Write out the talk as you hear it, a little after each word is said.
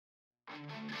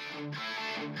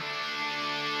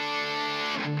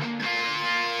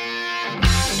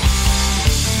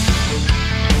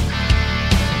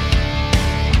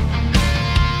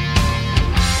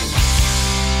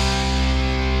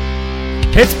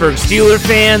Pittsburgh Steelers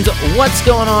fans, what's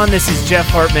going on? This is Jeff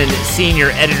Hartman, senior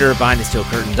editor of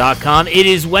BehindTheSteelCurtain.com. It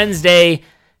is Wednesday.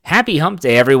 Happy Hump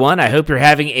Day, everyone. I hope you're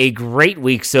having a great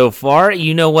week so far.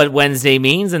 You know what Wednesday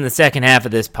means. In the second half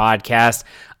of this podcast,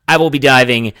 I will be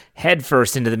diving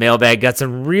headfirst into the mailbag. Got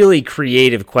some really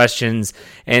creative questions,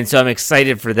 and so I'm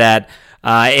excited for that.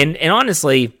 And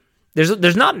honestly,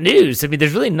 there's not news. I mean,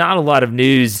 there's really not a lot of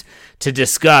news to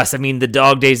discuss. I mean, the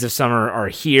dog days of summer are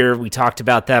here. We talked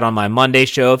about that on my Monday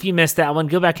show. If you missed that one,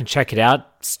 go back and check it out.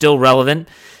 Still relevant,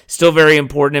 still very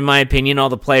important in my opinion. All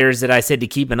the players that I said to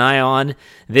keep an eye on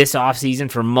this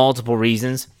offseason for multiple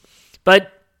reasons.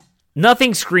 But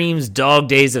nothing screams dog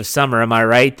days of summer, am I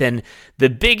right, than the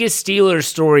biggest Steelers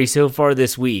story so far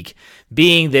this week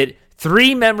being that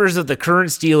 3 members of the current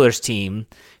Steelers team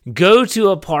go to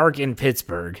a park in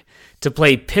Pittsburgh to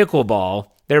play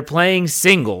pickleball. They're playing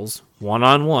singles,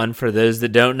 one-on-one, for those that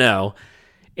don't know.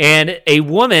 And a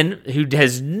woman who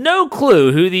has no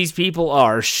clue who these people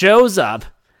are shows up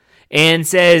and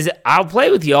says, I'll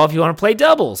play with y'all if you want to play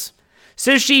doubles.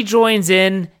 So she joins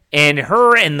in, and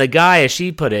her and the guy, as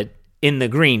she put it, in the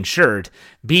green shirt,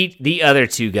 beat the other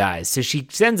 2 guys. So she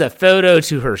sends a photo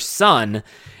to her son,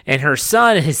 and her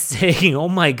son is saying, oh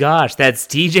my gosh, that's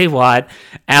TJ Watt,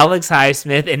 Alex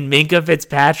Highsmith, and Minkah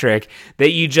Fitzpatrick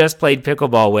that you just played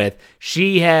pickleball with.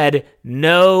 She had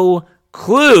no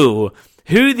clue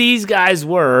who these guys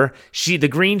were. The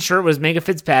green shirt was Minkah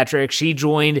Fitzpatrick. She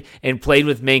joined and played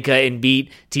with Minkah and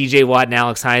beat TJ Watt and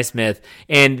Alex Highsmith.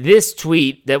 And this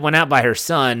tweet that went out by her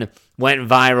son went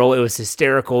viral. It was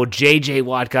hysterical. JJ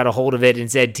Watt got a hold of it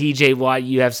and said, TJ Watt,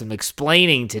 you have some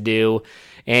explaining to do.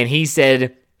 And he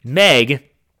said, Meg,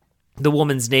 the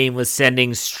woman's name, was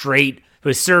serving straight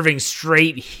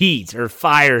heat or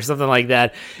fire, something like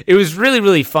that. It was really,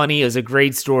 really funny. It was a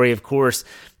great story. Of course,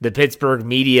 the Pittsburgh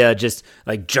media just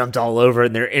jumped all over it,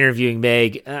 and they're interviewing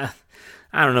Meg.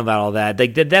 I don't know about all that.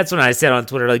 That's when I said on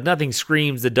Twitter, nothing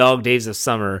screams the dog days of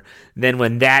summer than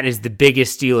when that is the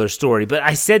biggest Steelers story. But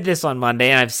I said this on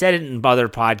Monday, and I've said it in other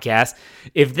podcasts.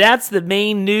 If that's the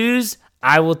main news,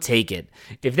 I will take it.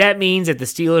 If that means that the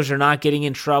Steelers are not getting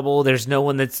in trouble, there's no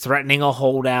one that's threatening a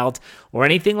holdout or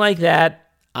anything like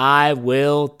that, I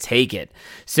will take it.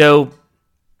 So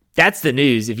that's the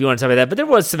news, if you want to talk about that. But there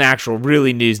was some actual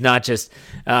really news, not just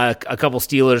a couple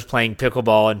Steelers playing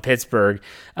pickleball in Pittsburgh.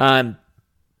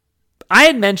 I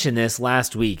had mentioned this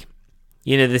last week.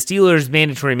 The Steelers'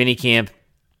 mandatory minicamp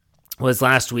was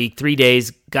last week, 3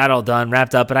 days, got all done,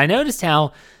 wrapped up. But I noticed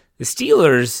how the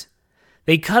Steelers,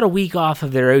 they cut a week off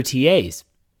of their OTAs.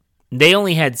 They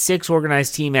only had 6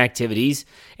 organized team activities,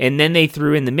 and then they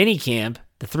threw in the minicamp,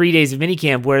 the 3 days of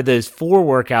minicamp, where those 4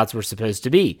 workouts were supposed to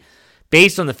be,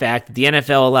 based on the fact that the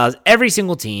NFL allows every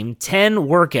single team 10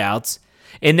 workouts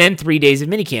and then 3 days of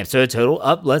minicamp. So a total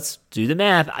up, let's do the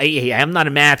math. I'm not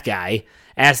a math guy,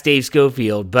 ask Dave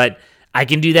Schofield, but I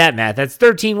can do that math. That's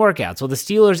 13 workouts. Well, the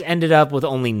Steelers ended up with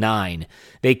only 9.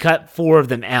 They cut 4 of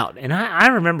them out. And I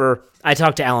remember I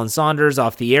talked to Alan Saunders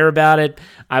off the air about it.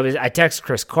 I texted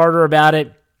Chris Carter about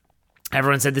it.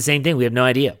 Everyone said the same thing. We have no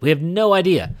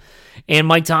idea. And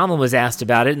Mike Tomlin was asked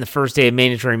about it in the first day of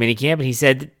mandatory minicamp, and he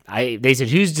said, they said,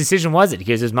 whose decision was it? He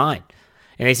goes, it was mine.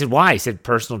 And they said, why? He said,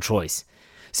 personal choice.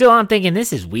 So I'm thinking,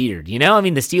 this is weird. The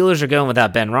Steelers are going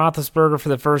without Ben Roethlisberger for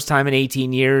the first time in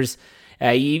 18 years.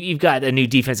 You've got a new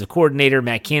defensive coordinator.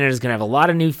 Matt Canada is going to have a lot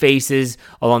of new faces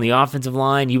along the offensive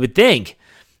line. You would think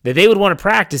that they would want to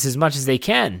practice as much as they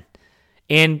can.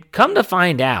 And come to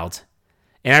find out,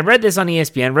 and I read this on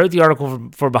ESPN, wrote the article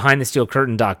for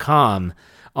BehindTheSteelCurtain.com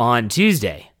on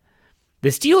Tuesday. The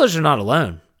Steelers are not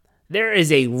alone. There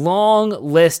is a long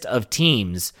list of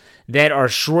teams that are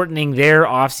shortening their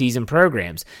offseason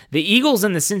programs. The Eagles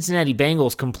and the Cincinnati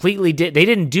Bengals they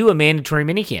didn't do a mandatory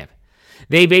minicamp.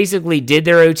 They basically did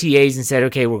their OTAs and said,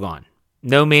 okay, we're gone.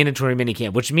 No mandatory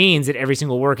minicamp, which means that every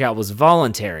single workout was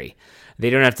voluntary. They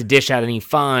don't have to dish out any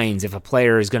fines if a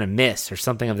player is going to miss or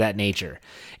something of that nature.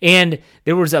 And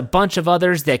there was a bunch of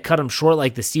others that cut them short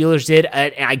like the Steelers did.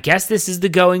 I guess this is the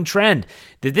going trend.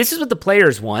 This is what the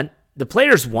players want. The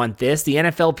players want this. The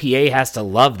NFLPA has to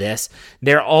love this.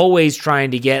 They're always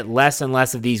trying to get less and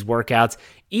less of these workouts,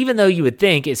 even though you would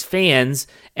think as fans,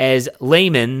 as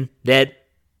laymen, that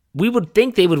we would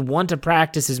think they would want to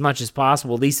practice as much as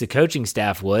possible. At least the coaching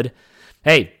staff would.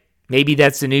 Hey, maybe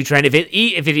that's the new trend. If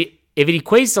it if it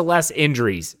equates to less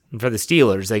injuries for the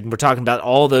Steelers, like we're talking about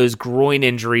all those groin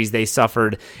injuries they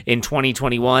suffered in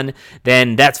 2021,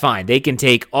 then that's fine. They can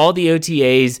take all the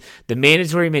OTAs, the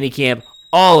mandatory minicamp,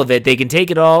 all of it. They can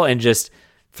take it all and just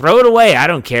throw it away. I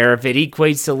don't care if it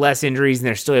equates to less injuries and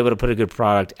they're still able to put a good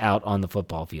product out on the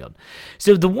football field.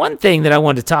 So the one thing that I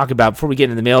wanted to talk about before we get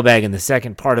into the mailbag in the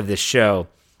second part of this show,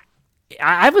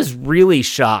 I was really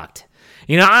shocked.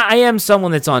 I am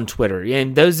someone that's on Twitter,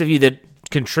 and those of you that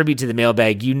contribute to the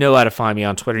mailbag, you know how to find me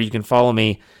on Twitter. You can follow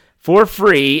me for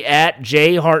free at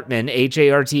jhartman,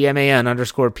 HARTMAN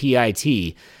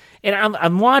 _PIT. And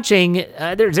I'm watching,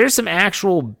 there's some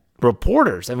actual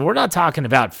reporters. I mean, we're not talking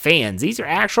about fans. These are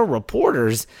actual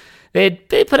reporters. They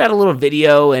put out a little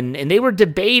video, and they were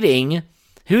debating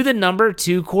who the number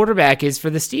 2 quarterback is for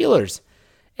the Steelers.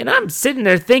 And I'm sitting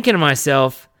there thinking to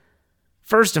myself,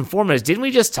 first and foremost, didn't we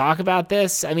just talk about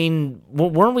this? I mean,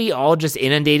 weren't we all just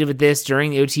inundated with this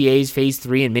during the OTAs, Phase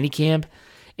 3, and minicamp?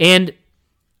 And,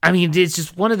 I mean, it's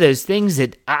just one of those things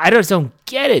that I just don't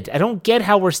get it. I don't get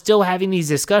how we're still having these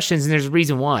discussions, and there's a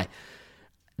reason why.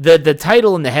 The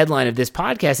title and the headline of this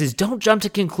podcast is Don't Jump to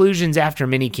Conclusions After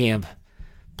Minicamp.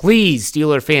 Please,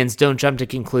 Steeler fans, don't jump to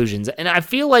conclusions. And I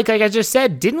feel like I just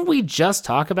said, didn't we just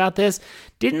talk about this?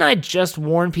 Didn't I just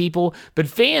warn people? But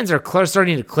fans are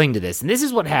starting to cling to this. And this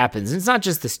is what happens. And it's not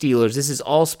just the Steelers. This is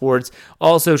all sports,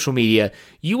 all social media.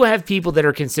 You have people that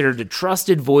are considered the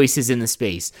trusted voices in the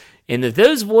space. And if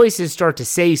those voices start to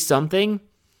say something,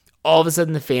 all of a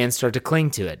sudden the fans start to cling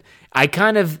to it. I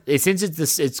kind of,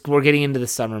 since we're getting into the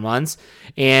summer months,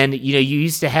 and you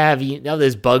used to have,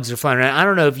 those bugs are flying around. I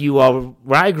don't know if you all,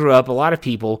 where I grew up, a lot of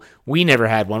people, we never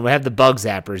had one. We have the bug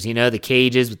zappers, the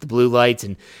cages with the blue lights,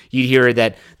 and you'd hear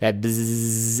that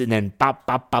bzzz, and then pop,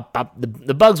 pop, pop, pop.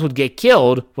 The bugs would get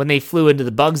killed when they flew into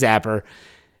the bug zapper.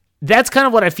 That's kind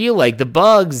of what I feel like. The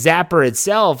bug zapper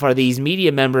itself are these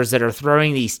media members that are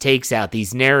throwing these takes out,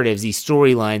 these narratives, these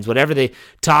storylines, whatever the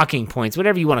talking points,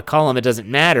 whatever you want to call them, it doesn't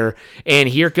matter. And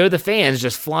here go the fans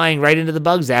just flying right into the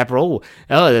bug zapper.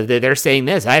 Oh, they're saying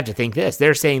this. I have to think this.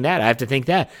 They're saying that. I have to think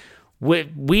that.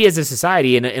 We as a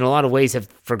society, in a lot of ways, have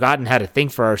forgotten how to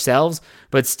think for ourselves.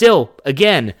 But still,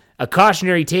 again, a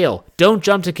cautionary tale. Don't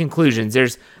jump to conclusions.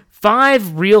 There's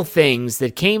 5 real things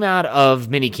that came out of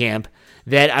minicamp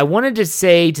that I wanted to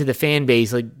say to the fan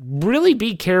base, like, really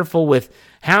be careful with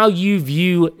how you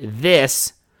view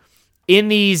this in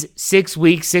these 6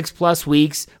 weeks, 6+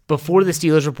 weeks before the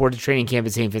Steelers report to training camp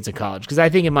at St. Vincent College. Because I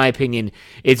think, in my opinion,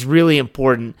 it's really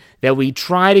important that we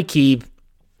try to keep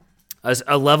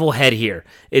a level head here.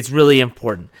 It's really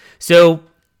important. So,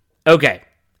 okay,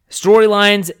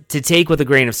 storylines to take with a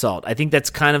grain of salt. I think that's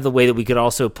kind of the way that we could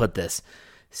also put this.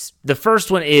 The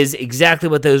first one is exactly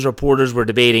what those reporters were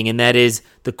debating, and that is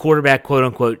the quarterback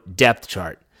quote-unquote depth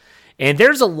chart. And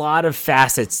there's a lot of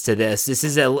facets to this. This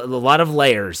is a lot of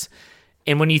layers.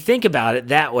 And when you think about it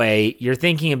that way, you're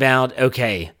thinking about,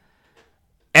 okay,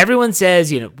 everyone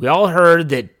says, we all heard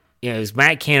that, as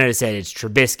Matt Canada said, it's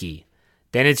Trubisky,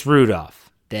 then it's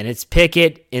Rudolph, then it's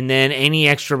Pickett, and then any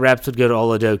extra reps would go to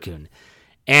Oladokun.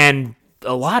 And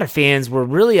a lot of fans were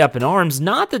really up in arms.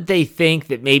 Not that they think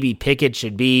that maybe Pickett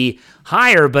should be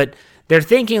higher, but they're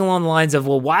thinking along the lines of,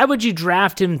 well, why would you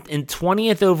draft him in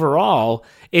 20th overall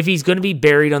if he's going to be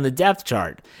buried on the depth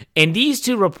chart? And these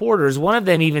 2 reporters, one of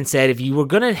them even said, if you were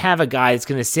going to have a guy that's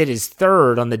going to sit as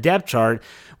 3rd on the depth chart,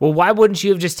 well, why wouldn't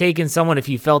you have just taken someone if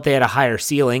you felt they had a higher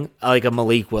ceiling, like a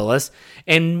Malik Willis,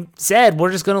 and said,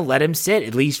 we're just going to let him sit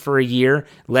at least for a year,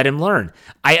 let him learn?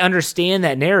 I understand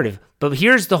that narrative. But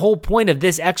here's the whole point of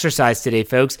this exercise today,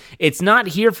 folks. It's not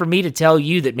here for me to tell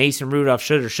you that Mason Rudolph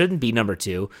should or shouldn't be number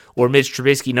 2 or Mitch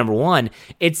Trubisky number 1.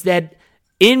 It's that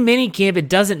in minicamp, it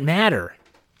doesn't matter.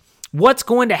 What's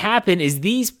going to happen is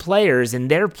these players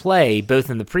and their play, both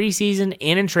in the preseason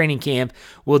and in training camp,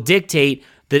 will dictate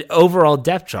the overall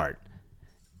depth chart.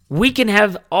 We can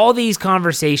have all these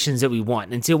conversations that we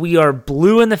want until we are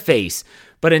blue in the face.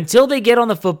 But until they get on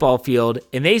the football field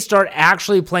and they start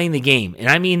actually playing the game, and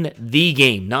I mean the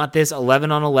game, not this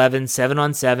 11-on-11,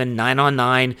 7-on-7,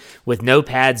 9-on-9 with no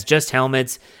pads, just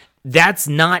helmets, that's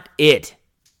not it.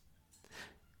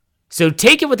 So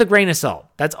take it with a grain of salt.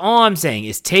 That's all I'm saying,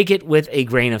 is take it with a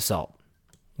grain of salt.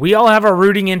 We all have our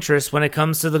rooting interest when it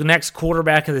comes to the next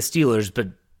quarterback of the Steelers, but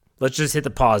let's just hit the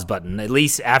pause button, at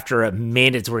least after a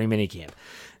mandatory minicamp.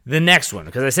 The next one,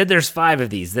 because I said there's 5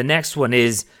 of these, the next one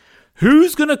is,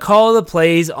 who's going to call the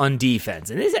plays on defense?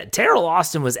 And Teryl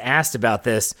Austin was asked about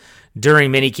this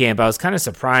during minicamp. I was kind of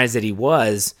surprised that he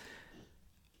was.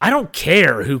 I don't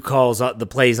care who calls the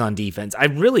plays on defense. I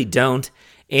really don't.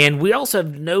 And we also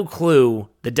have no clue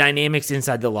the dynamics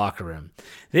inside the locker room.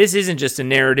 This isn't just a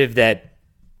narrative that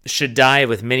should die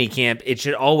with minicamp. It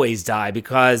should always die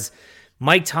because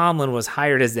Mike Tomlin was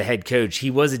hired as the head coach. He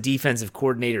was a defensive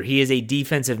coordinator. He is a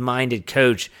defensive-minded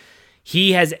coach.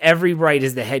 He has every right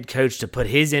as the head coach to put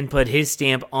his input, his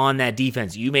stamp on that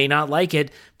defense. You may not like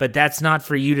it, but that's not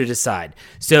for you to decide.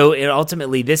 So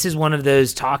ultimately, this is one of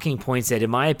those talking points that, in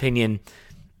my opinion,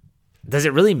 does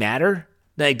it really matter?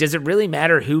 Like, does it really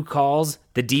matter who calls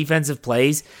the defensive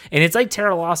plays? And it's like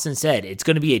Teryl Austin said, it's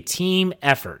going to be a team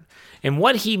effort. And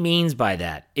what he means by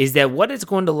that is that what it's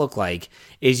going to look like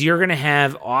is you're going to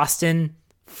have Austin,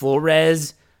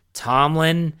 Flores,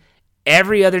 Tomlin,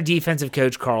 every other defensive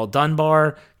coach, Carl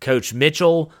Dunbar, Coach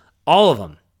Mitchell, all of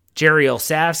them, Jerry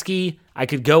Olsavsky, I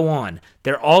could go on.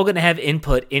 They're all going to have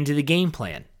input into the game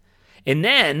plan. And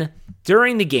then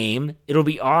during the game, it'll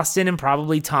be Austin and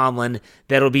probably Tomlin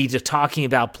that'll be just talking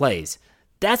about plays.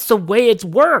 That's the way it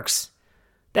works.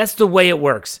 That's the way it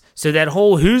works. So that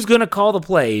whole who's going to call the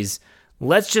plays,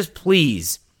 let's just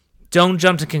please don't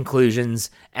jump to conclusions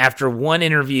after one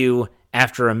interview,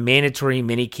 after a mandatory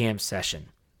minicamp session.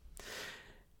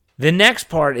 The next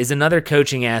part is another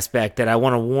coaching aspect that I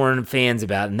want to warn fans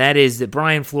about, and that is that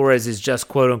Brian Flores is just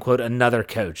quote-unquote another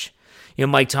coach. You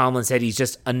know, Mike Tomlin said he's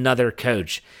just another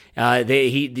coach.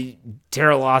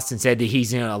 Teryl Austin said that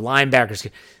he's a linebackers.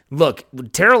 Look,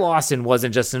 Teryl Austin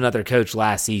wasn't just another coach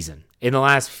last season. In the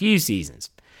last few seasons,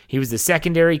 he was the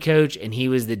secondary coach and he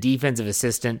was the defensive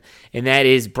assistant, and that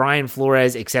is Brian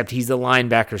Flores, except he's the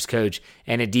linebackers coach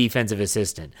and a defensive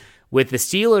assistant. With the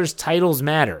Steelers, titles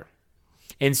matter.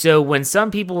 And so when some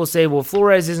people will say, well,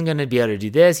 Flores isn't going to be able to do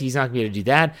this, he's not going to be able to do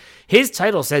that, his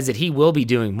title says that he will be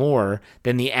doing more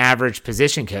than the average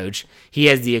position coach. He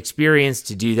has the experience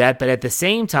to do that. But at the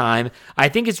same time, I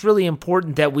think it's really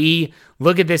important that we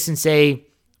look at this and say,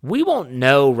 we won't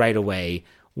know right away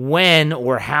when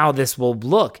or how this will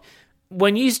look.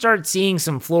 When you start seeing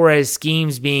some Flores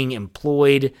schemes being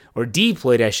employed, or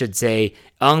deployed, I should say,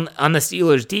 on the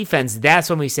Steelers defense, that's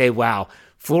when we say, wow,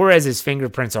 Flores'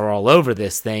 fingerprints are all over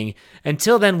this thing.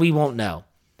 Until then, we won't know.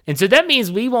 And so that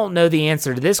means we won't know the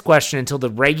answer to this question until the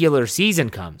regular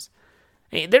season comes.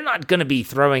 They're not going to be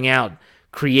throwing out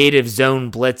creative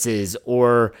zone blitzes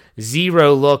or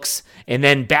zero looks and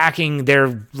then backing their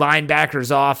linebackers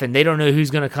off and they don't know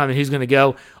who's going to come and who's going to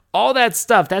go. All that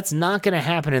stuff, that's not going to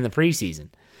happen in the preseason.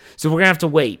 So we're going to have to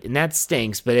wait, and that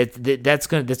stinks, but that's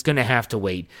going to have to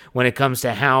wait when it comes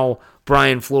to how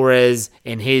Brian Flores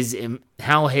and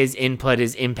how his input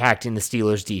is impacting the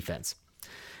Steelers' defense.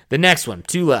 The next one,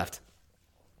 two left.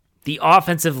 The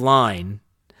offensive line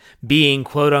being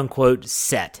quote-unquote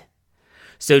set.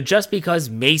 So just because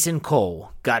Mason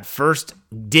Cole got first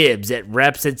dibs at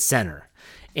reps at center,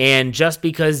 and just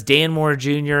because Dan Moore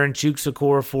Jr. and Chuks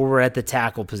Okorafor were at the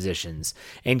tackle positions,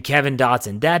 and Kevin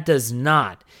Dotson, that does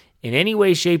not in any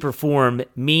way, shape, or form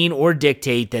mean or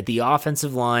dictate that the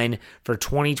offensive line for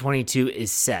 2022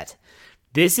 is set.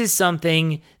 This is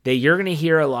something that you're going to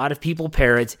hear a lot of people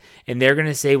parrot, and they're going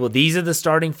to say, well, these are the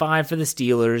starting five for the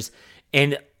Steelers,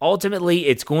 and ultimately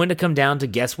it's going to come down to,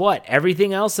 guess what?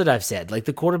 Everything else that I've said, like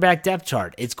the quarterback depth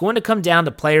chart, it's going to come down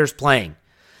to players playing.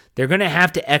 They're going to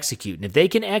have to execute, and if they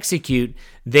can execute,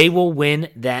 they will win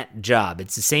that job.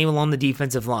 It's the same along the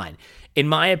defensive line. In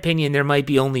my opinion, there might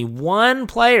be only one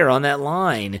player on that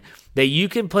line that you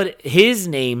can put his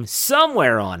name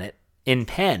somewhere on it in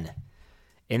pen,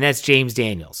 and that's James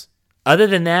Daniels. Other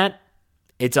than that,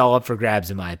 it's all up for grabs,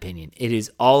 in my opinion. It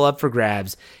is all up for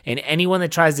grabs, and anyone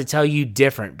that tries to tell you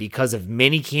different because of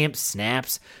minicamp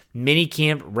snaps,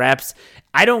 minicamp reps,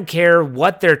 I don't care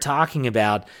what they're talking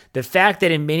about. The fact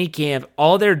that in minicamp,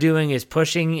 all they're doing is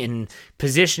pushing and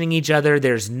positioning each other.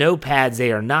 There's no pads.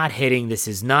 They are not hitting. This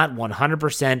is not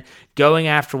 100% going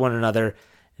after one another.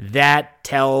 That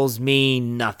tells me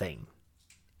nothing.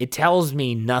 It tells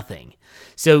me nothing.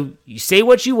 So you say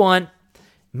what you want.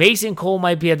 Mason Cole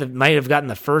might have gotten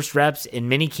the first reps in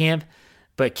minicamp,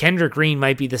 but Kendrick Green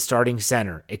might be the starting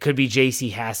center. It could be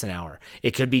J.C. Hassenauer.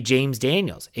 It could be James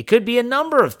Daniels. It could be a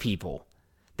number of people.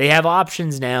 They have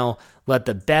options now. Let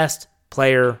the best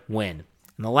player win.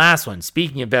 And the last one,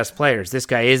 speaking of best players, this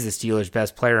guy is the Steelers'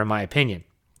 best player in my opinion.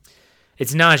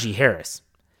 It's Najee Harris.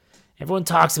 Everyone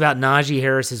talks about Najee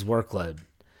Harris's workload.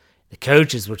 The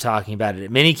coaches were talking about it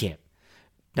at minicamp.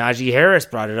 Najee Harris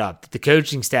brought it up. The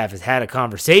coaching staff has had a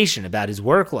conversation about his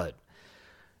workload.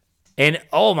 And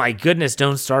oh my goodness,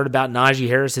 don't start about Najee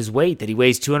Harris's weight, that he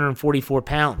weighs 244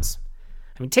 pounds.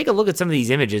 I mean, take a look at some of these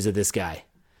images of this guy.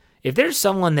 If there's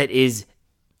someone that is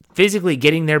physically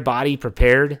getting their body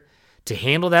prepared to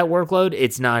handle that workload,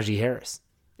 it's Najee Harris.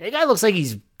 That guy looks like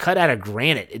he's cut out of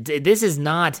granite. This is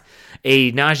not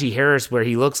a Najee Harris where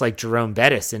he looks like Jerome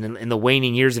Bettis in the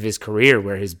waning years of his career,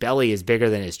 where his belly is bigger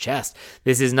than his chest.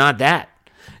 This is not that.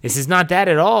 This is not that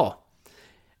at all.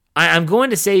 I'm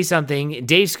going to say something.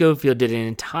 Dave Schofield did an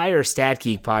entire Stat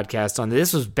Geek podcast on this.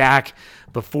 This was back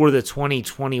before the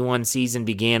 2021 season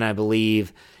began, I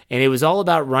believe, and it was all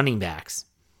about running backs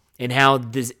and how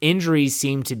these injuries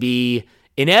seem to be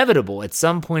inevitable at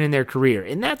some point in their career,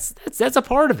 and that's a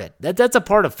part of it. That's a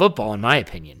part of football, in my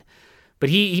opinion. But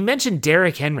he mentioned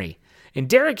Derrick Henry, and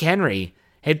Derrick Henry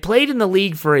had played in the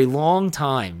league for a long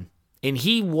time, and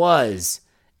he was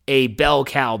a bell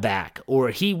cow back, or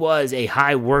he was a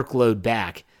high workload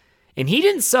back, and he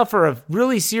didn't suffer a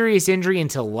really serious injury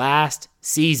until last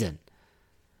season.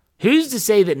 Who's to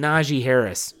say that Najee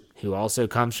Harris, who also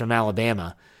comes from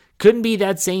Alabama, couldn't be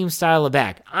that same style of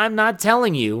back? I'm not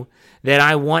telling you that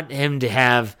I want him to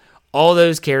have all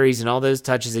those carries and all those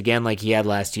touches again like he had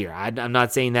last year. I'm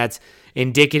not saying that's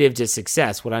indicative to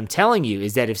success. What I'm telling you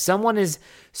is that if someone is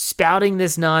spouting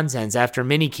this nonsense after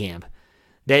minicamp,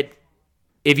 that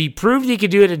if he proved he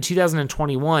could do it in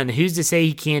 2021, who's to say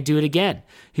he can't do it again?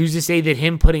 Who's to say that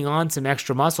him putting on some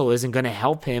extra muscle isn't going to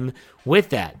help him with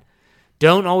that?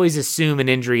 Don't always assume an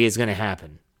injury is going to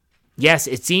happen. Yes,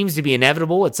 it seems to be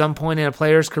inevitable at some point in a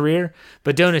player's career,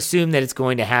 but don't assume that it's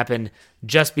going to happen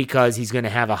just because he's going to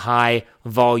have a high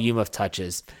volume of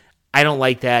touches. I don't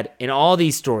like that in all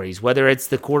these stories, whether it's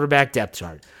the quarterback depth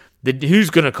chart, who's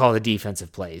going to call the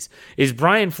defensive plays? Is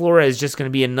Brian Flores just going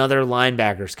to be another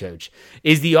linebackers coach?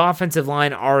 Is the offensive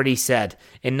line already set?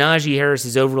 And Najee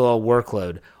Harris's overall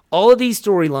workload? All of these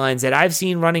storylines that I've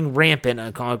seen running rampant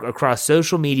across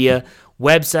social media,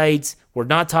 websites. We're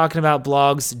not talking about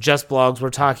blogs, just blogs.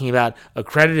 We're talking about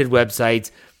accredited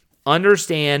websites.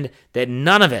 Understand that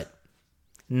none of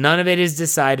it is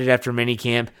decided after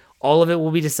minicamp. All of it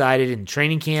will be decided in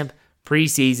training camp,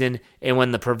 preseason, and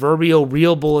when the proverbial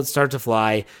real bullets start to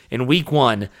fly in week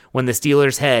 1, when the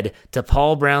Steelers head to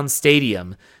Paul Brown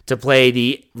Stadium to play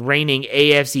the reigning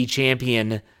AFC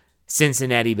champion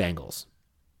Cincinnati Bengals.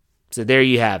 So there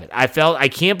you have it. I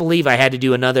can't believe I had to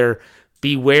do another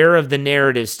beware of the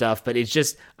narrative stuff, but it's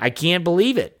just, I can't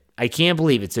believe it. I can't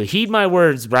believe it. So heed my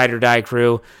words, Ride or Die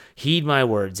crew. Heed my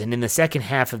words. And in the second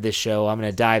half of this show, I'm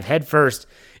going to dive headfirst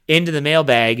into the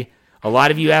mailbag. A lot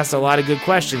of you asked a lot of good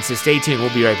questions, so stay tuned.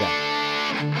 We'll be right back.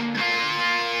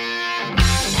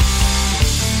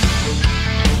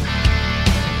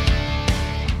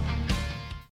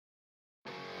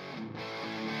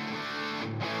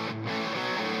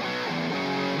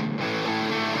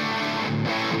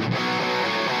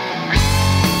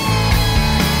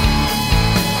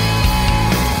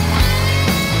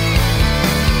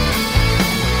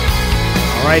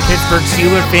 All right, Pittsburgh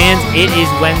Steelers fans, it is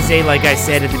Wednesday, like I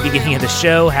said at the beginning of the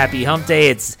show. Happy hump day.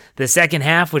 It's the second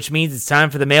half, which means it's time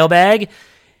for the mailbag,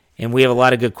 and we have a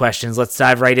lot of good questions. Let's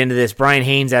dive right into this. Brian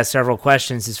Haynes asked several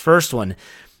questions. His first one,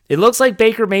 it looks like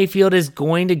Baker Mayfield is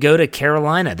going to go to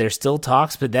Carolina. There's still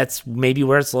talks, but that's maybe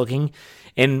where it's looking,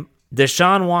 and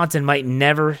Deshaun Watson might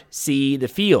never see the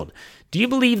field. Do you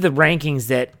believe the rankings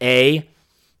that A,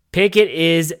 Pickett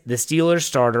is the Steelers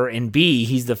starter, and B,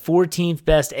 he's the 14th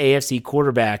best AFC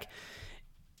quarterback,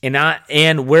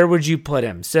 and where would you put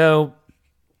him? So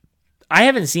I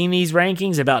haven't seen these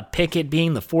rankings about Pickett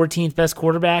being the 14th best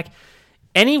quarterback.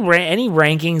 Any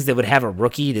rankings that would have a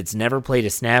rookie that's never played a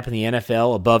snap in the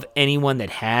NFL above anyone that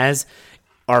has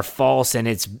are false, and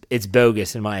it's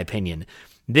bogus in my opinion.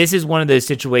 This is one of those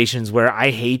situations where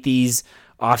I hate these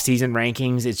off-season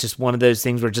rankings. It's just one of those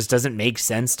things where it just doesn't make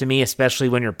sense to me, especially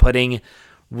when you're putting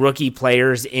rookie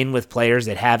players in with players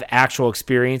that have actual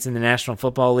experience in the National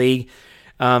Football League.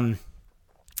 Is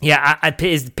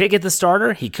Pickett the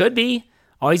starter? He could be.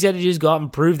 All he's got to do is go out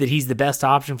and prove that he's the best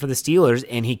option for the Steelers,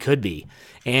 and he could be.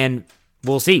 And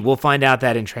we'll see. We'll find out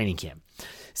that in training camp.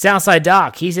 Southside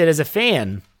Doc, he said, as a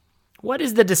fan, what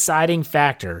is the deciding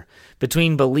factor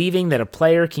between believing that a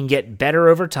player can get better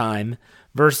over time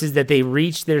versus that they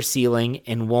reach their ceiling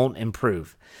and won't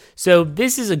improve? So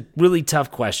this is a really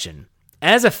tough question.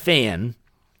 As a fan,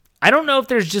 I don't know if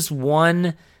there's just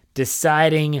one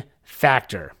deciding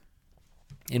factor.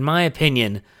 In my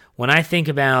opinion, when I think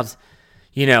about,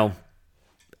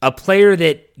 a player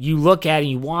that you look at and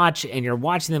you watch and you're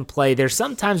watching them play, there's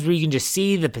sometimes where you can just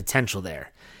see the potential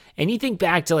there. And you think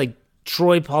back to like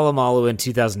Troy Polamalu in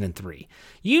 2003.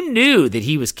 You knew that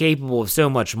he was capable of so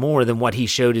much more than what he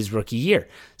showed his rookie year.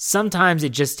 Sometimes it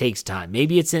just takes time.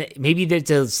 Maybe it's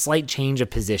a slight change of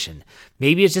position.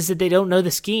 Maybe it's just that they don't know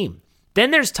the scheme.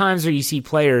 Then there's times where you see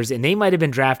players and they might have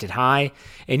been drafted high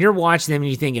and you're watching them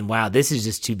and you're thinking, wow, this is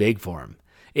just too big for him.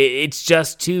 It's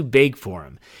just too big for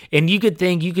him. And you could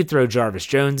throw Jarvis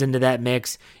Jones into that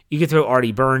mix. You could throw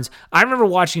Artie Burns. I remember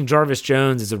watching Jarvis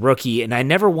Jones as a rookie, and I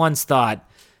never once thought,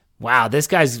 wow, this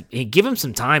guy's, give him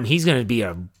some time, he's going to be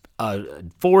a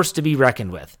force to be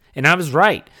reckoned with. And I was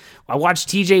right. I watched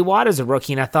TJ Watt as a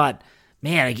rookie, and I thought,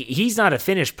 man, he's not a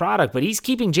finished product, but he's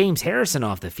keeping James Harrison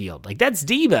off the field. Like, that's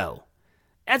Debo.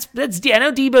 I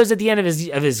know Debo's at the end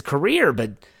of his career,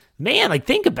 but man, like,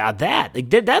 think about that. Like,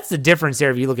 that's the difference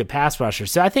there if you look at pass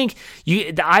rushers. So I think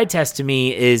the eye test to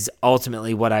me is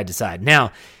ultimately what I decide.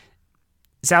 Now,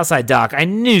 Southside Doc, I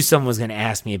knew someone was going to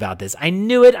ask me about this. I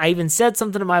knew it. I even said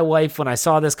something to my wife when I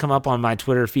saw this come up on my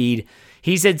Twitter feed.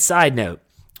 He said, side note,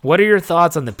 what are your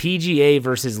thoughts on the PGA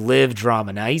versus LIV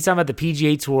drama? Now, he's talking about the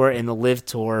PGA Tour and the LIV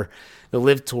Tour. The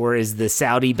LIV Tour is the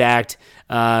Saudi-backed,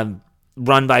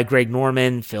 run by Greg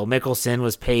Norman. Phil Mickelson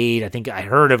was paid, I think I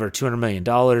heard, over $200 million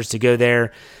to go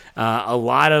there. A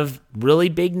lot of really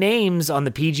big names on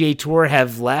the PGA Tour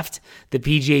have left. The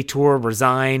PGA Tour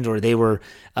resigned, or they were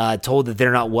told that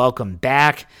they're not welcome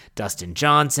back. Dustin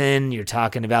Johnson, you're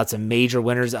talking about some major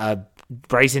winners.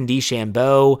 Bryson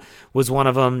DeChambeau was one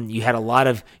of them. You had a lot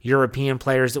of European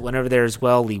players that went over there as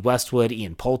well. Lee Westwood,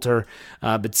 Ian Poulter.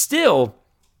 But still,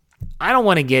 I don't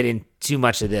want to get in too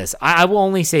much of this. I will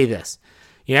only say this.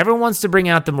 Everyone wants to bring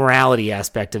out the morality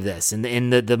aspect of this and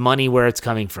the money where it's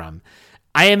coming from.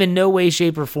 I am in no way,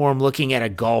 shape, or form looking at a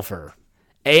golfer,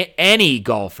 any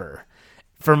golfer,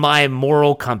 for my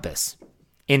moral compass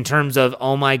in terms of,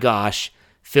 oh my gosh,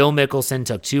 Phil Mickelson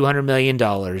took $200 million.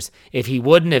 If he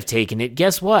wouldn't have taken it,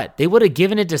 guess what? They would have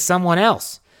given it to someone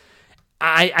else.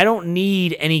 I don't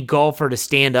need any golfer to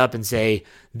stand up and say,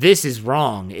 this is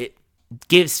wrong.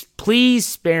 Please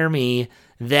spare me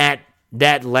that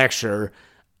lecture.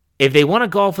 If they want to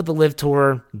golf with the LIV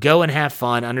Tour, go and have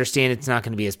fun. Understand it's not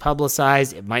going to be as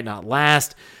publicized. It might not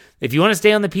last. If you want to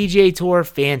stay on the PGA Tour,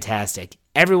 fantastic.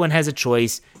 Everyone has a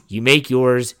choice. You make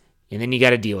yours, and then you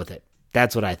got to deal with it.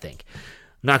 That's what I think.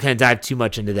 I'm not going to dive too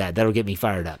much into that. That'll get me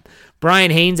fired up. Brian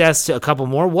Haynes asks a couple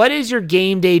more. What is your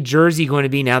game day jersey going to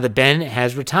be now that Ben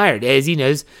has retired? As he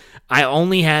knows, I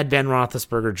only had Ben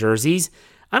Roethlisberger jerseys.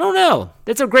 I don't know.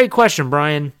 That's a great question,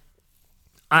 Brian.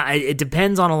 It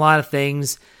depends on a lot of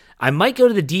things. I might go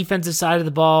to the defensive side of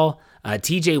the ball.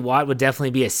 TJ Watt would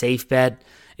definitely be a safe bet.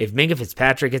 If Minkah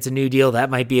Fitzpatrick gets a new deal, that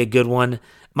might be a good one.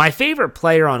 My favorite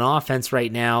player on offense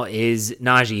right now is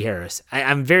Najee Harris.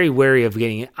 I'm very wary of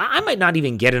getting it. I might not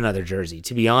even get another jersey,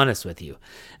 to be honest with you.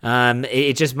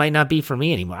 It just might not be for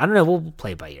me anymore. I don't know. We'll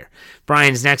play it by ear.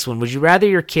 Brian's next one. Would you rather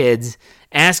your kids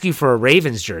ask you for a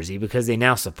Ravens jersey because they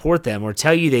now support them, or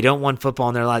tell you they don't want football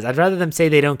in their lives? I'd rather them say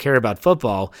they don't care about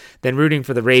football than rooting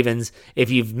for the Ravens. If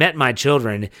you've met my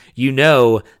children, you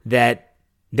know that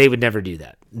they would never do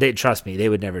that. Trust me, they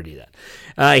would never do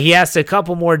that. He asked a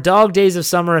couple more. Dog days of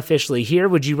summer officially here.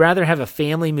 Would you rather have a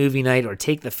family movie night or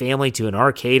take the family to an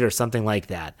arcade or something like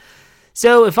that?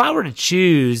 So if I were to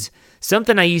choose,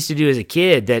 something I used to do as a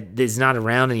kid that is not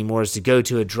around anymore is to go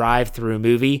to a drive-through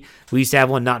movie. We used to have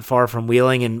one not far from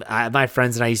Wheeling, and my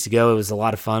friends and I used to go. It was a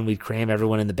lot of fun. We'd cram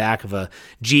everyone in the back of a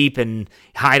Jeep and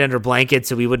hide under blankets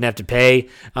so we wouldn't have to pay,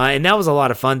 and that was a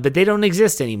lot of fun, but they don't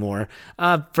exist anymore.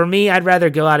 For me, I'd rather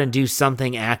go out and do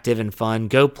something active and fun,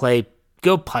 go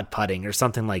putt-putting or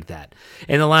something like that.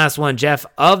 And the last one, Jeff,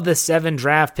 of the 7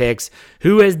 draft picks,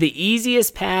 who has the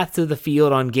easiest path to the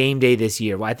field on game day this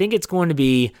year? Well, I think it's going to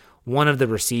be one of the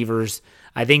receivers.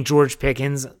 I think George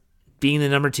Pickens being the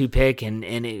number 2 pick, and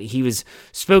he was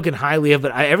spoken highly of,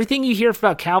 but everything you hear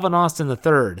about Calvin Austin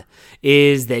III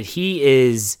is that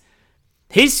his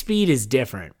speed is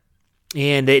different,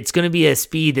 and it's going to be a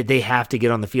speed that they have to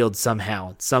get on the field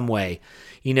somehow, some way.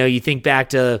 You think back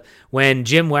to when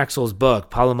Jim Wexell's book,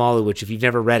 Palomalu, which if you've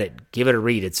never read it, give it a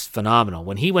read. It's phenomenal.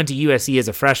 When he went to USC as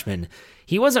a freshman,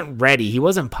 he wasn't ready. He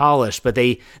wasn't polished, but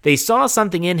they saw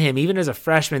something in him, even as a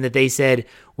freshman, that they said,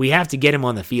 we have to get him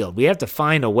on the field. We have to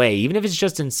find a way. Even if it's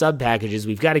just in sub packages,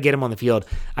 we've got to get him on the field.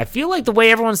 I feel like the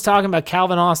way everyone's talking about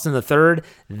Calvin Austin III,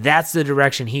 that's the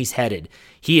direction he's headed.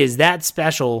 He is that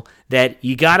special that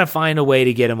you got to find a way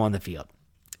to get him on the field.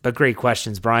 But great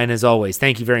questions, Brian, as always.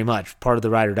 Thank you very much. Part of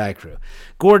the Ride or Die crew.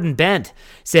 Gordon Bent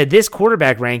said this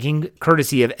quarterback ranking,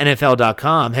 courtesy of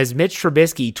NFL.com, has Mitch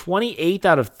Trubisky 28th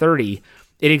out of 30.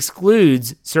 It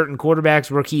excludes certain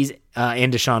quarterbacks, rookies,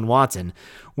 and Deshaun Watson.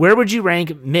 Where would you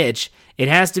rank Mitch? It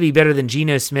has to be better than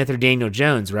Geno Smith or Daniel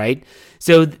Jones, right?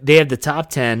 So they have the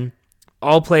top 10,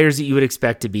 all players that you would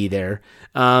expect to be there.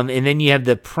 And then you have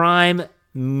the prime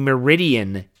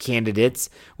Meridian candidates,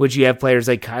 which you have players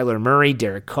like Kyler Murray,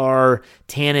 Derek Carr,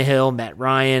 Tannehill, Matt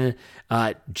Ryan,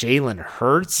 Jalen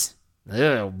Hurts.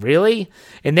 Ugh, really?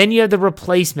 And then you have the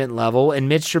replacement level, and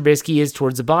Mitch Trubisky is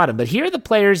towards the bottom. But here are the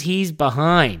players he's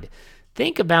behind.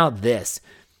 Think about this.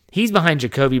 He's behind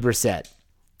Jacoby Brissett,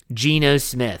 Geno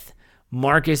Smith,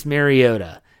 Marcus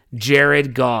Mariota,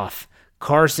 Jared Goff,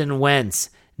 Carson Wentz,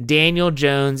 Daniel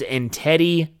Jones, and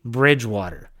Teddy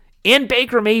Bridgewater. And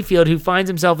Baker Mayfield, who finds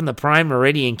himself in the prime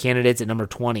Meridian candidates at number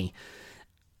 20.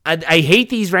 I hate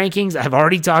these rankings. I've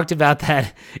already talked about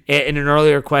that in an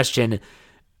earlier question.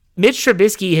 Mitch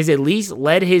Trubisky has at least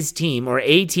led his team, or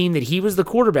a team that he was the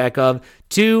quarterback of,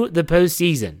 to the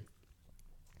postseason.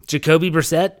 Jacoby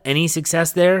Brissett, any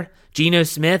success there? Geno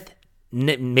Smith,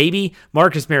 maybe.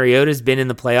 Marcus Mariota's been in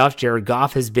the playoffs. Jared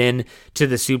Goff has been to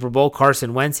the Super Bowl.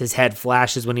 Carson Wentz has had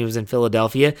flashes when he was in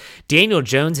Philadelphia. Daniel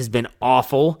Jones has been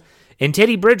awful. And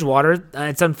Teddy Bridgewater,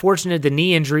 it's unfortunate the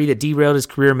knee injury that derailed his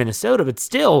career in Minnesota, but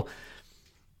still,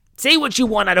 say what you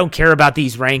want. I don't care about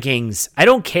these rankings. I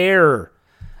don't care.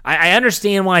 I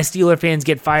understand why Steeler fans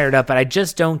get fired up, but I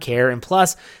just don't care. And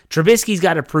plus, Trubisky's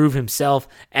got to prove himself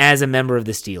as a member of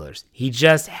the Steelers. He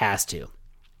just has to.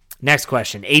 Next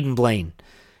question, Aiden Blaine.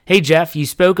 Hey, Jeff, you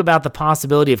spoke about the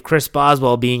possibility of Chris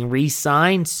Boswell being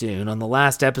re-signed soon on the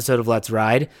last episode of Let's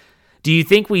Ride. Do you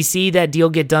think we see that deal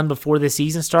get done before the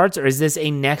season starts, or is this a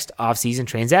next offseason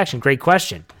transaction? Great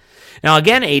question. Now,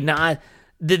 again, Aiden,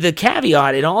 the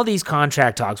caveat in all these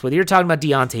contract talks, whether you're talking about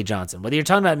Deontay Johnson, whether you're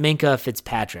talking about Minkah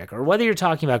Fitzpatrick, or whether you're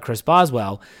talking about Chris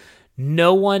Boswell,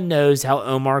 no one knows how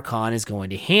Omar Khan is going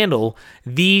to handle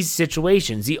these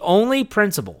situations. The only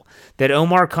principle that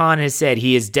Omar Khan has said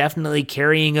he is definitely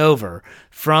carrying over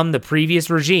from the previous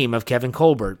regime of Kevin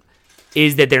Colbert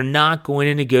is that they're not going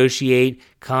to negotiate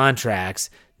contracts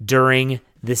during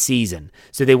the season.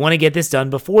 So they want to get this done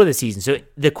before the season. So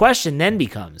the question then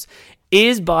becomes,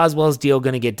 is Boswell's deal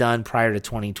going to get done prior to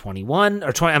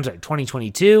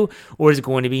 2022, or is it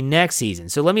going to be next season?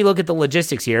 So let me look at the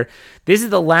logistics here. This is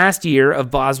the last year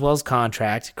of Boswell's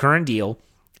contract, current deal.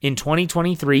 In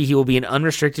 2023, he will be an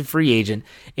unrestricted free agent,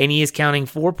 and he is counting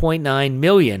 $4.9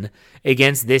 million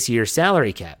against this year's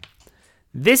salary cap.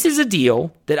 This is a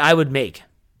deal that I would make.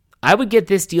 I would get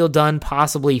this deal done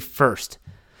possibly first.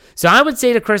 So I would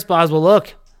say to Chris Boswell,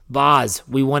 look, Boz,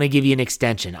 we want to give you an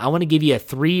extension. I want to give you a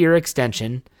 3-year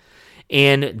extension,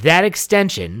 and that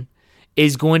extension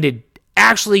is going to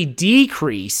actually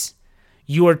decrease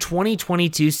your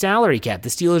 2022 salary cap. The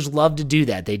Steelers love to do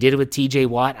that. They did it with TJ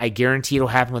Watt. I guarantee it'll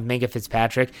happen with Minkah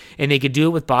Fitzpatrick, and they could do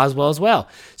it with Boswell as well.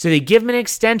 So they give him an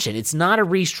extension. It's not a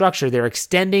restructure. They're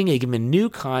extending. They give him a new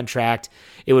contract.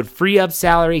 It would free up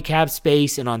salary cap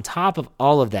space, and on top of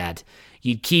all of that,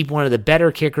 you'd keep one of the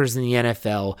better kickers in the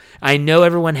NFL. I know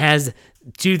everyone has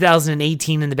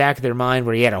 2018 in the back of their mind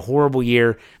where he had a horrible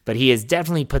year, but he has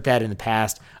definitely put that in the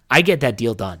past. I get that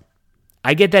deal done.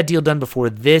 I get that deal done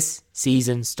before this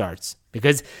season starts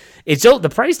because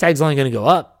the price tag's only going to go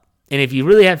up. And if you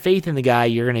really have faith in the guy,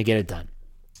 you're going to get it done.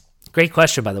 Great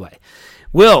question, by the way.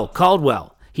 Will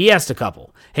Caldwell, he asked a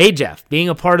couple. Hey, Jeff, being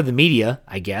a part of the media,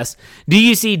 I guess, do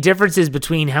you see differences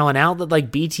between how an outlet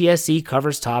like BTSC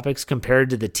covers topics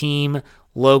compared to the team,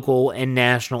 local, and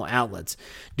national outlets?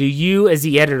 Do you, as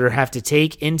the editor, have to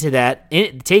take that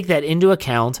into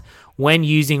account when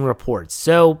using reports?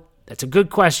 So that's a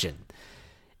good question.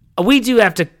 We do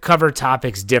have to cover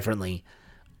topics differently.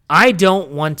 I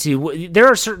don't want to. There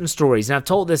are certain stories, and I've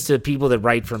told this to people that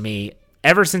write for me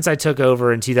ever since I took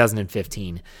over in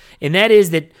 2015, and that is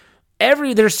that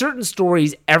there's certain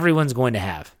stories everyone's going to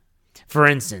have. For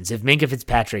instance, if Minkah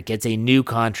Fitzpatrick gets a new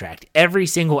contract, every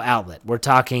single outlet, we're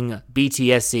talking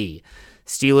BTSC,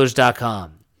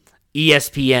 Steelers.com,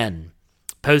 ESPN,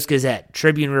 Post-Gazette,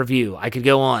 Tribune Review, I could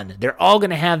go on. They're all going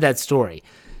to have that story.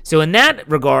 So in that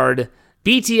regard,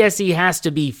 BTSC has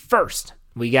to be first.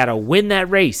 We got to win that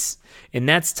race, and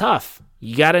that's tough.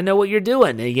 You got to know what you're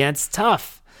doing, and that's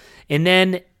tough. And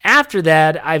then after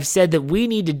that, I've said that we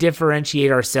need to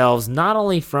differentiate ourselves not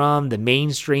only from the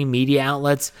mainstream media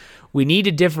outlets, we need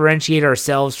to differentiate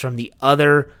ourselves from the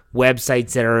other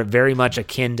websites that are very much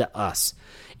akin to us.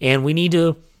 And we need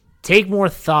to take more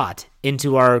thought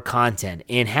into our content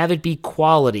and have it be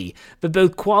quality, but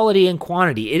both quality and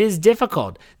quantity. It is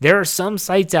difficult. There are some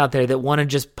sites out there that want to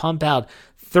just pump out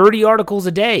 30 articles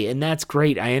a day, and that's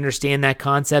great. I understand that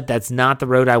concept. That's not the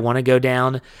road I want to go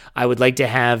down. I would like to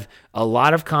have a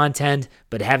lot of content,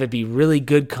 but have it be really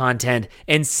good content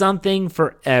and something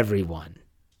for everyone.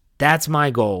 That's my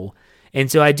goal. And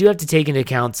so I do have to take into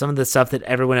account some of the stuff that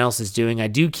everyone else is doing. I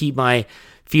do keep my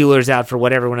feelers out for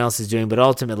what everyone else is doing, but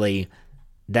ultimately,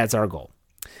 that's our goal.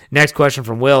 Next question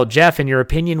from Will. Jeff, in your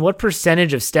opinion, what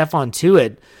percentage of Stephon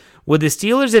Tuitt would the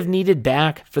Steelers have needed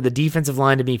back for the defensive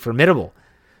line to be formidable?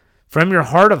 From your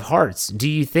heart of hearts, do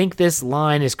you think this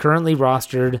line is currently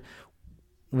rostered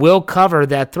will cover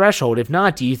that threshold? If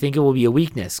not, do you think it will be a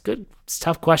weakness? Good. It's a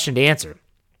tough question to answer.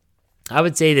 I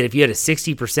would say that if you had a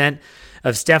 60%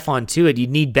 of Stephon Tuitt,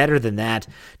 you'd need better than that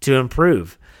to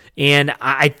improve. And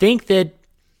I think that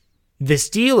the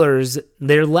Steelers,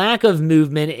 their lack of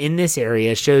movement in this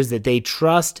area shows that they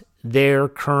trust their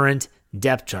current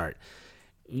depth chart.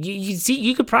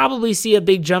 You could probably see a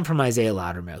big jump from Isaiah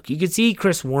Loudermilk. You could see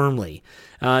Chris Wormley.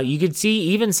 You could see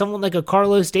even someone like a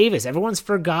Carlos Davis. Everyone's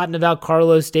forgotten about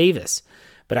Carlos Davis,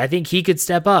 but I think he could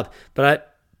step up.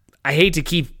 But I hate to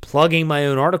keep plugging my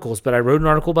own articles, but I wrote an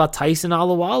article about Tyson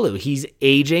Alualu. He's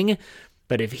aging,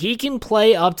 but if he can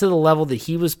play up to the level that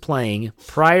he was playing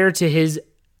prior to his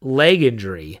leg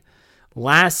injury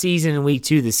last season in week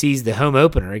 2, the home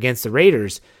opener against the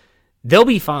Raiders, they'll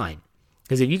be fine.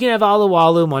 Because if you can have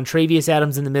Alualu, Montravius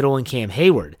Adams in the middle, and Cam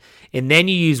Hayward, and then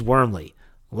you use Wormley,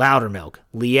 Loudermilk,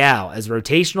 Leal as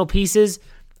rotational pieces,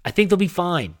 I think they'll be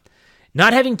fine.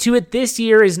 Not having Tuitt this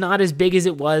year is not as big as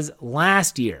it was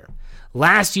last year.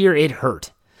 Last year, it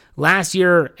hurt. Last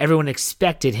year, everyone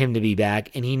expected him to be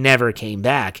back, and he never came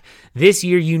back. This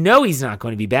year, you know he's not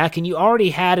going to be back, and you already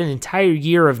had an entire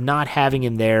year of not having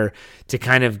him there to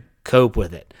kind of cope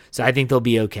with it. So I think they'll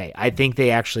be okay. I think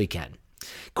they actually can.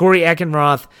 Corey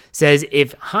Eckenroth says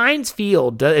the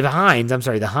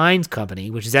Heinz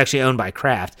Company, which is actually owned by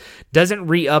Kraft, doesn't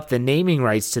re-up the naming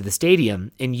rights to the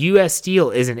stadium and U.S. Steel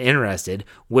isn't interested,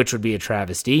 which would be a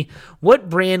travesty, what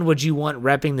brand would you want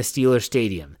repping the Steelers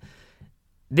Stadium?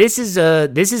 This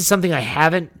is something I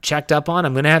haven't checked up on.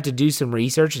 I'm going to have to do some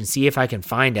research and see if I can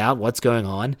find out what's going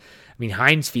on. I mean,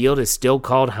 Heinz Field is still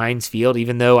called Heinz Field,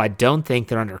 even though I don't think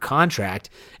they're under contract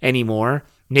anymore.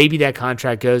 Maybe that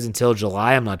contract goes until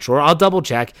July. I'm not sure. I'll double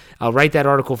check. I'll write that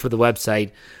article for the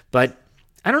website. But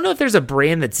I don't know if there's a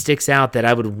brand that sticks out that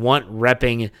I would want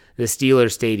repping the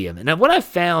Steelers Stadium. And what I've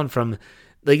found from,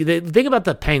 the thing about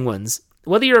the Penguins,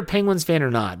 whether you're a Penguins fan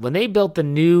or not, when they built the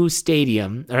new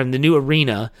stadium, or the new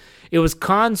arena, it was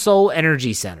Consol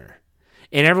Energy Center.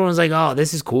 And everyone was like, oh,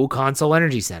 this is cool, Consol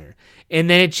Energy Center. And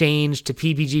then it changed to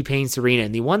PPG Paints Arena.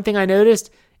 And the one thing I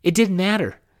noticed, it didn't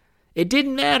matter. It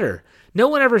didn't matter. No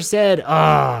one ever said,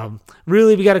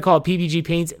 really, we got to call it PPG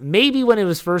Paints. Maybe when it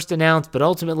was first announced, but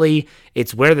ultimately,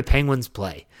 it's where the Penguins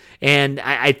play. And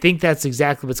I think that's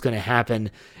exactly what's going to happen.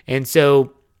 And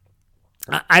so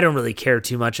I don't really care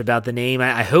too much about the name.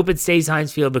 I hope it stays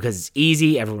Heinz Field because it's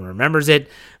easy. Everyone remembers it.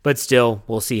 But still,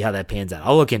 we'll see how that pans out.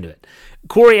 I'll look into it.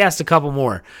 Corey asked a couple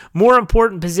more. More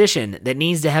important position that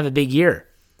needs to have a big year.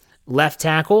 Left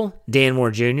tackle, Dan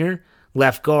Moore Jr.,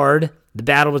 left guard, the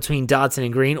battle between Dotson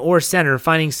and Green, or center,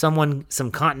 finding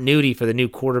some continuity for the new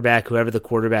quarterback, whoever the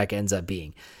quarterback ends up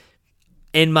being.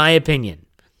 In my opinion,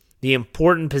 the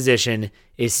important position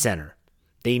is center.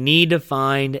 They need to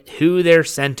find who their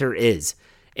center is.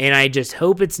 And I just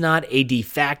hope it's not a de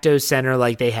facto center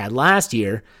like they had last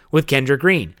year with Kendrick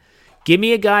Green. Give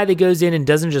me a guy that goes in and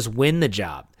doesn't just win the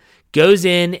job. Goes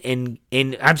in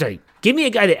give me a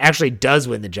guy that actually does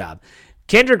win the job.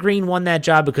 Kendrick Green won that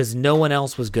job because no one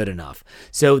else was good enough.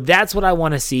 So that's what I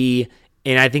want to see,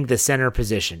 and I think the center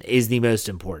position is the most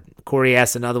important. Corey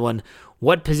asked another one,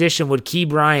 what position would Key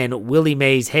Bryan, Willie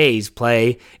Mays Hayes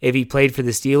play if he played for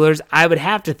the Steelers? I would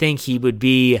have to think he would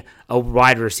be a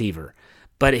wide receiver.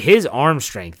 But his arm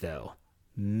strength, though,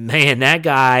 man, that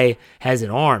guy has an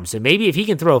arm. So maybe if he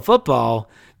can throw a football,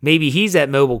 maybe he's that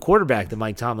mobile quarterback that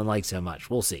Mike Tomlin likes so much.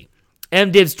 We'll see.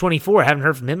 MDivs24, haven't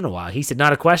heard from him in a while. He said,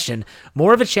 not a question,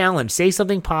 more of a challenge. Say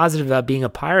something positive about being a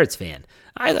Pirates fan.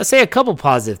 I'll say a couple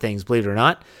positive things, believe it or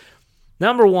not.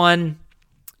 Number one,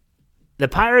 the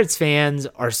Pirates fans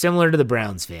are similar to the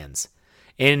Browns fans.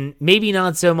 And maybe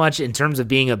not so much in terms of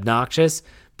being obnoxious,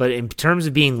 but in terms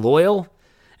of being loyal.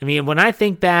 I mean, when I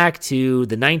think back to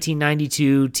the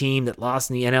 1992 team that lost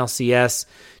in the NLCS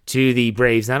to the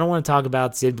Braves, and I don't want to talk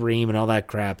about Sid Bream and all that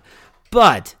crap,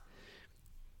 but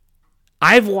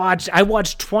I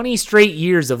watched 20 straight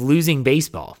years of losing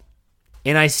baseball,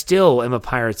 and I still am a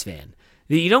Pirates fan.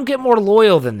 You don't get more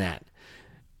loyal than that.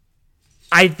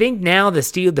 I think now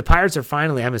the Pirates are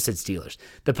finally, I almost said Steelers,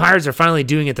 the Pirates are finally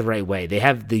doing it the right way. They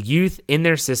have the youth in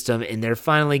their system, and they're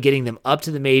finally getting them up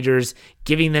to the majors,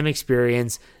 giving them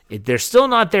experience. They're still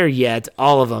not there yet,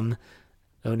 all of them,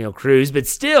 O'Neal Cruz, but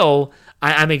still,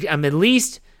 I'm at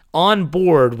least on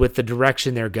board with the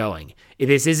direction they're going.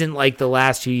 This isn't like the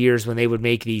last few years when they would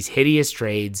make these hideous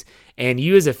trades, and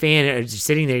you as a fan are just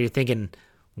sitting there, you're thinking,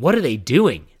 what are they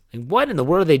doing? Like, what in the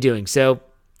world are they doing? So,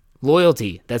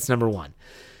 loyalty, that's number one.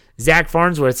 Zach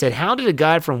Farnsworth said, how did a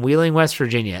guy from Wheeling, West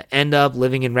Virginia end up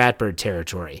living in Ratbird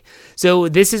territory? So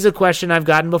this is a question I've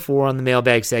gotten before on the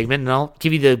mailbag segment, and I'll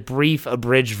give you the brief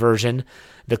abridged version,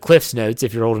 the Cliff's Notes,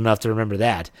 if you're old enough to remember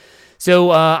that.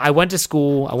 So I went to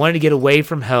school. I wanted to get away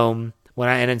from home,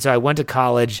 and so I went to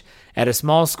college at a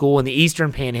small school in the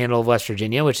eastern panhandle of West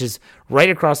Virginia, which is right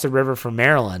across the river from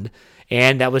Maryland,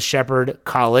 and that was Shepherd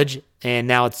College, and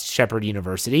now it's Shepherd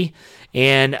University.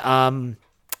 And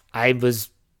I was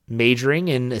majoring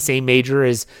in the same major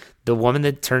as the woman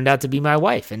that turned out to be my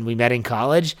wife, and we met in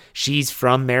college. She's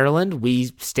from Maryland.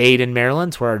 We stayed in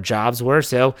Maryland. It's where our jobs were,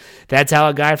 so that's how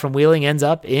a guy from Wheeling ends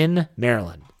up in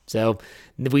Maryland. So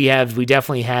we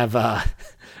definitely have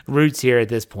roots here at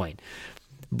this point.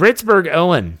 Britsburg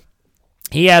Owen,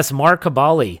 he asked, Mark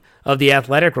Cabali of The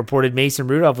Athletic reported Mason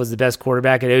Rudolph was the best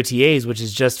quarterback at OTAs, which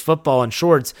is just football and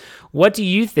shorts. What do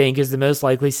you think is the most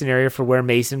likely scenario for where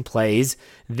Mason plays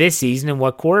this season and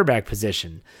what quarterback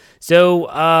position?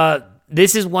 So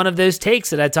this is one of those takes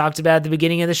that I talked about at the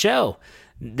beginning of the show.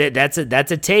 That's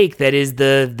a take that is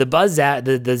the bug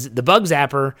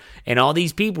zapper, and all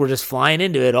these people were just flying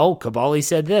into it. Oh, Cabali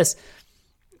said this.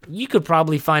 You could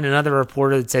probably find another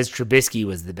reporter that says Trubisky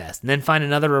was the best, and then find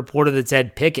another reporter that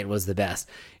said Pickett was the best.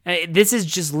 This is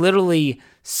just literally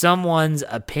someone's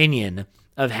opinion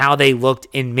of how they looked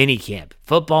in minicamp,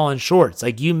 football and shorts,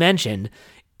 like you mentioned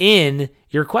in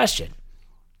your question.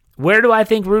 Where do I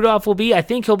think Rudolph will be? I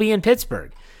think he'll be in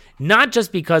Pittsburgh. Not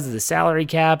just because of the salary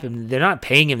cap, and they're not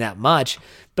paying him that much,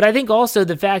 but I think also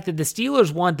the fact that the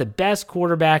Steelers want the best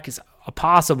quarterback as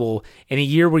possible in a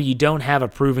year where you don't have a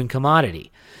proven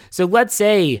commodity. So let's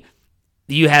say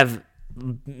you have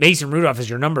Mason Rudolph as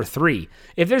your number 3.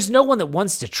 If there's no one that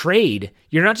wants to trade,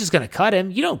 you're not just going to cut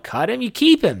him. You don't cut him, you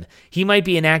keep him. He might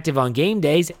be inactive on game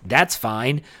days. That's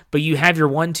fine. But you have your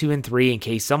 1, 2, and 3 in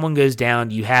case someone goes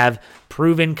down. You have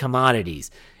proven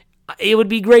commodities. It would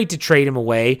be great to trade him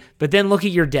away, but then look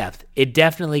at your depth. It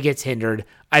definitely gets hindered.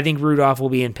 I think Rudolph will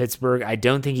be in Pittsburgh. I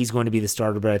don't think he's going to be the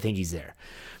starter, but I think he's there.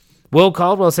 Will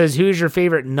Caldwell says, who is your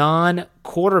favorite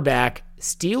non-quarterback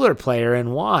Steeler player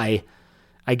and why?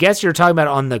 I guess you're talking about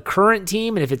on the current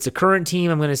team, and if it's a current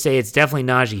team, I'm going to say it's definitely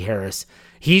Najee Harris.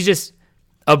 He's just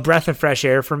a breath of fresh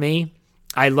air for me.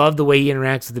 I love the way he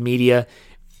interacts with the media.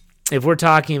 If we're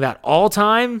talking about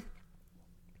all-time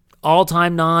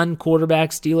non-quarterback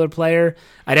Steeler player,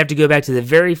 I'd have to go back to the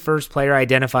very first player I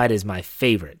identified as my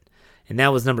favorite, and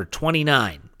that was number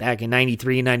 29, back in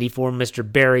 93 and 94,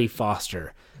 Mr. Barry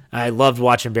Foster. I loved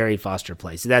watching Barry Foster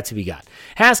play, so that's who we got.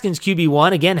 Haskins,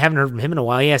 QB1, again, haven't heard from him in a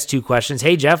while. He asked 2 questions.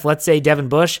 Hey, Jeff, let's say Devin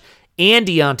Bush and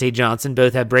Deontay Johnson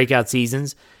both have breakout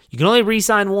seasons. You can only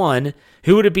re-sign one.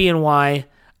 Who would it be and why?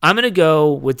 I'm going to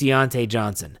go with Deontay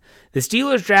Johnson. The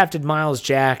Steelers drafted Myles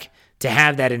Jack to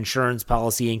have that insurance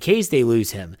policy in case they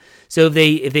lose him. So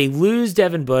if they lose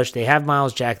Devin Bush, they have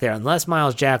Myles Jack there, unless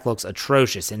Myles Jack looks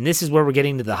atrocious. And this is where we're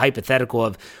getting to the hypothetical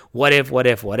of what if.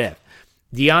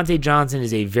 Deontay Johnson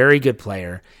is a very good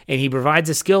player, and he provides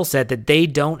a skill set that they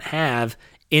don't have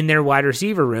in their wide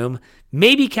receiver room.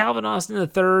 Maybe Calvin Austin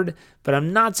III, but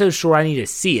I'm not so sure I need to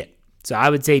see it. So I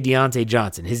would say Deontay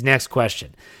Johnson. His next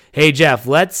question. Hey, Jeff,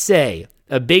 let's say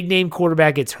a big-name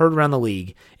quarterback gets hurt around the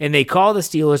league, and they call the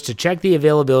Steelers to check the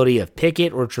availability of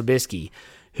Pickett or Trubisky.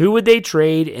 Who would they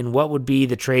trade, and what would be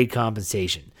the trade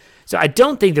compensation? So I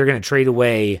don't think they're going to trade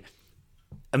away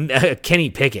Kenny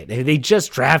Pickett. They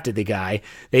just drafted the guy.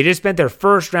 They just spent their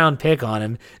first-round pick on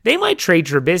him. They might trade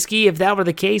Trubisky. If that were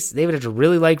the case, they would have to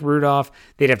really like Rudolph.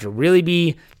 They'd have to really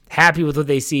be happy with what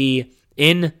they see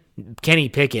in Kenny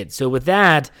Pickett. So with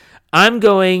that, I'm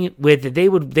going with they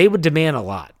would demand a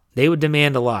lot. They would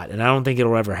demand a lot, and I don't think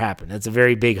it'll ever happen. That's a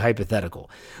very big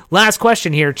hypothetical. Last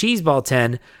question here, Cheeseball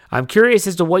 10. I'm curious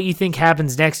as to what you think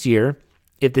happens next year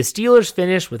if the Steelers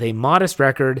finish with a modest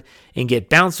record and get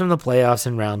bounced from the playoffs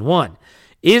in round 1.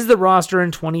 Is the roster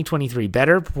in 2023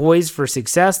 better poised for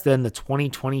success than the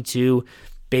 2022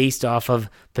 based off of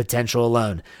potential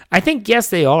alone? I think, yes,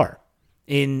 they are.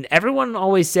 And everyone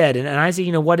always said, and I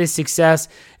said, what is success?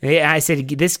 And I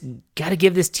said, got to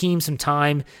give this team some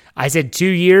time. I said 2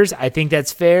 years. I think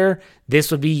that's fair. This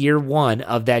would be year 1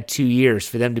 of that 2 years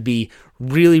for them to be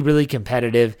really, really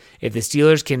competitive. If the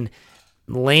Steelers can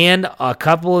land a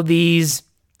couple of these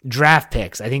draft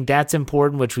picks, I think that's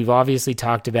important, which we've obviously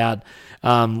talked about.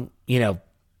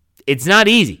 It's not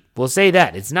easy. We'll say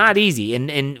that. It's not easy.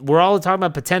 And we're all talking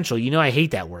about potential. I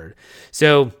hate that word.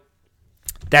 So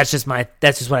that's just what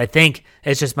I think.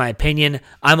 It's just my opinion.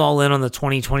 I'm all in on the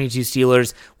 2022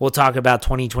 Steelers. We'll talk about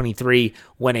 2023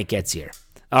 when it gets here.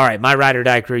 All right, my ride or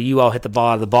die crew, you all hit the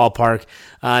ball out of the ballpark.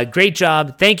 Great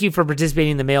job. Thank you for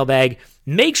participating in the mailbag.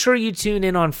 Make sure you tune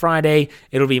in on Friday.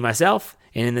 It'll be myself,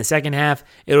 and in the second half,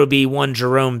 it'll be one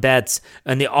Jerome Betts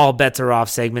and the All Bets Are Off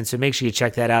segment, so make sure you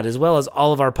check that out, as well as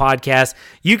all of our podcasts.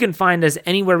 You can find us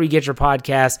anywhere we get your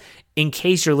podcasts, in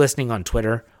case you're listening on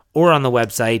Twitter or on the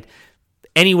website.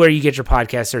 Anywhere you get your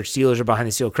podcast, search Steelers or Behind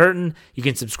the Steel Curtain. You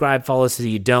can subscribe, follow so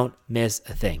you don't miss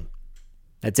a thing.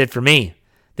 That's it for me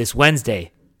this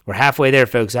Wednesday. We're halfway there,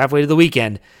 folks, halfway to the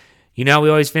weekend. You know, we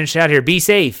always finish out here. Be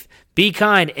safe, be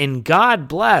kind, and God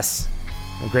bless.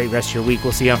 Have a great rest of your week.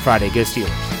 We'll see you on Friday. Go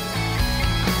Steelers.